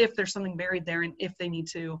only if there's something buried there and if they need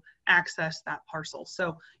to access that parcel.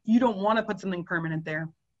 So you don't want to put something permanent there.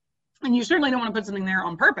 And you certainly don't want to put something there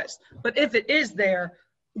on purpose. But if it is there,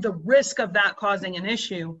 the risk of that causing an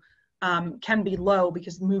issue can be low,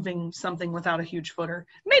 because moving something without a huge footer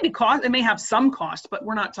maybe cost, it may have some cost, but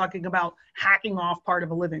we're not talking about hacking off part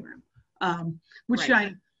of a living room, which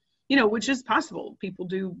right. Which is possible. People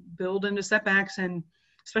do build into setbacks, and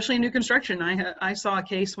especially in new construction. I saw a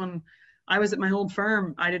case when I was at my old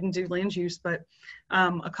firm. I didn't do land use, but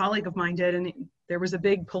a colleague of mine did, and there was a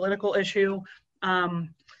big political issue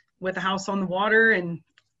with a house on the water, and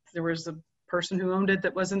there was a person who owned it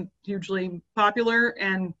that wasn't hugely popular,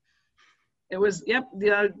 and it was,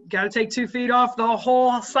 got to take 2 feet off the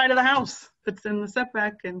whole side of the house that's in the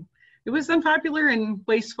setback. And it was unpopular and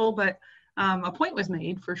wasteful, but a point was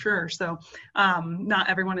made for sure. So not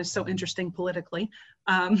everyone is so interesting politically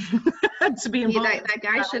to be involved. That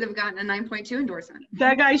guy should have gotten a 9.2 endorsement.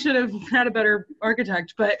 That guy should have had a better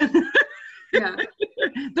architect, but yeah,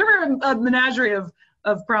 there were a menagerie of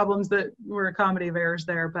problems that were a comedy of errors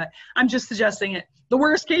there. But I'm just suggesting it. The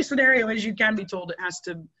worst case scenario is you can be told it has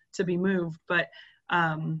to be moved, but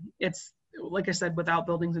it's, like I said, without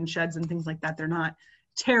buildings and sheds and things like that, they're not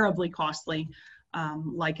terribly costly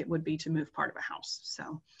like it would be to move part of a house.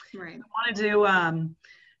 So right. I wanted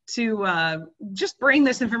to just bring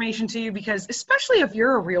this information to you, because especially if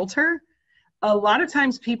you're a realtor, a lot of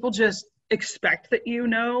times people just expect that you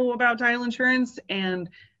know about title insurance. And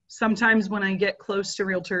sometimes when I get close to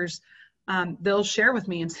realtors, they'll share with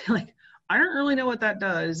me and say, like, I don't really know what that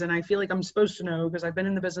does, and I feel like I'm supposed to know because I've been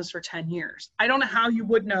in the business for 10 years. I don't know how you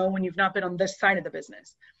would know when you've not been on this side of the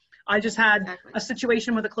business. I just had a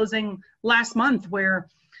situation with a closing last month where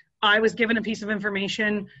I was given a piece of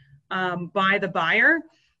information by the buyer,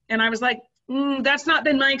 and I was like, that's not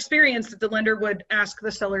been my experience that the lender would ask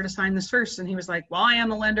the seller to sign this first. And he was like, well, I am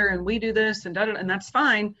the lender and we do this and and that's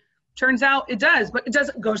fine. Turns out it does, but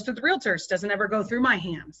it goes through the realtors, doesn't ever go through my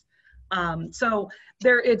hands. So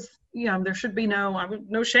there should be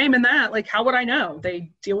no shame in that. Like, how would I know?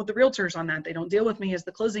 They deal with the realtors on that. They don't deal with me as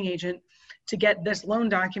the closing agent to get this loan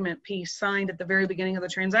document piece signed at the very beginning of the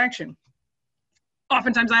transaction.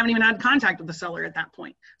 Oftentimes I haven't even had contact with the seller at that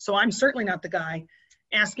point. So I'm certainly not the guy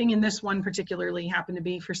asking, and this one particularly happened to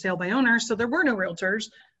be for sale by owner. So there were no realtors.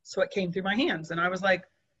 So it came through my hands, and I was like,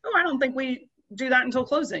 oh, I don't think we do that until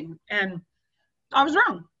closing. And I was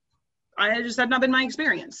wrong. I just had not been my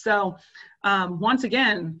experience. So once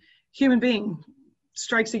again, human being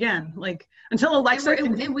strikes again. Like, until Alexa,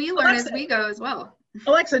 and we learn as we go as well.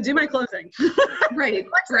 Alexa, do my closing. Right,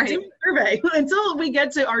 Alexa, right. do my survey. Until we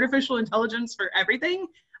get to artificial intelligence for everything,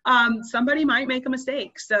 somebody might make a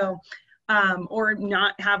mistake. So, or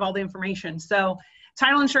not have all the information. So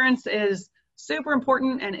title insurance is super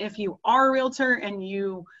important. And if you are a realtor and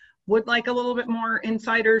you would like a little bit more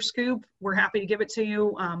insider scoop, we're happy to give it to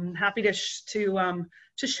you. Happy to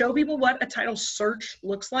show people what a title search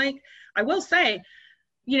looks like. I will say,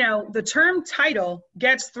 the term title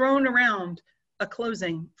gets thrown around a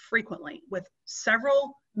closing frequently with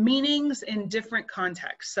several meanings in different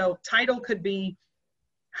contexts. So title could be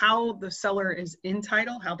how the seller is in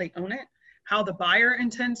title, how they own it, how the buyer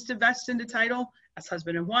intends to vest into title as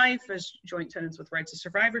husband and wife, as joint tenants with rights of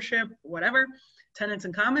survivorship, whatever, tenants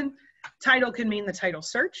in common. Title can mean the title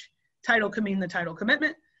search. Title can mean the title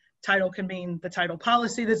commitment. Title can mean the title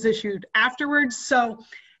policy that's issued afterwards. So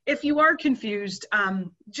if you are confused,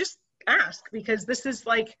 just ask, because this is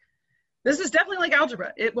definitely like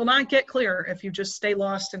algebra. It will not get clearer if you just stay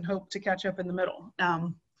lost and hope to catch up in the middle.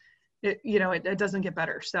 It doesn't get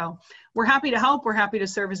better. So we're happy to help. We're happy to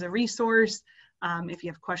serve as a resource. If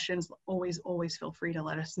you have questions, always feel free to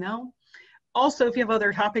let us know. Also, if you have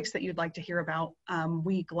other topics that you'd like to hear about,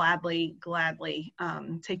 we gladly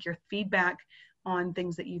take your feedback on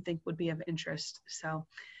things that you think would be of interest. So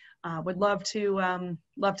would love to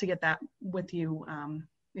get that with you.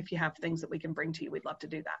 If you have things that we can bring to you, we'd love to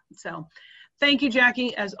do that. So thank you,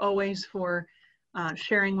 Jackie, as always, for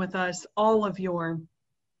sharing with us all of your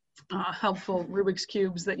helpful Rubik's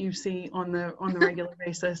Cubes that you see on the regular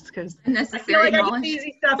basis, because I feel like I get the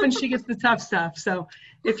easy stuff and she gets the tough stuff. So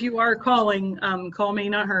if you are calling, call me,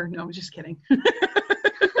 not her. No, just kidding.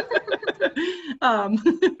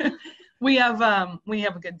 we have a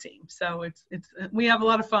good team. So we have a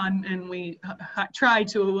lot of fun, and we try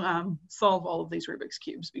to solve all of these Rubik's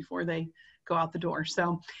Cubes before they go out the door.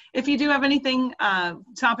 So if you do have anything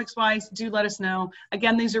topics wise, do let us know.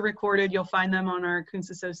 Again, these are recorded. You'll find them on our Koontz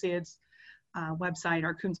Associates website,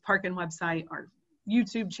 our Koontz Parkin website, our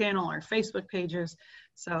YouTube channel, our Facebook pages.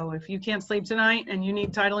 So if you can't sleep tonight and you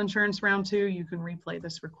need title insurance round 2, you can replay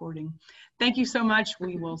this recording. Thank you so much.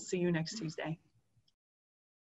 We will see you next Tuesday.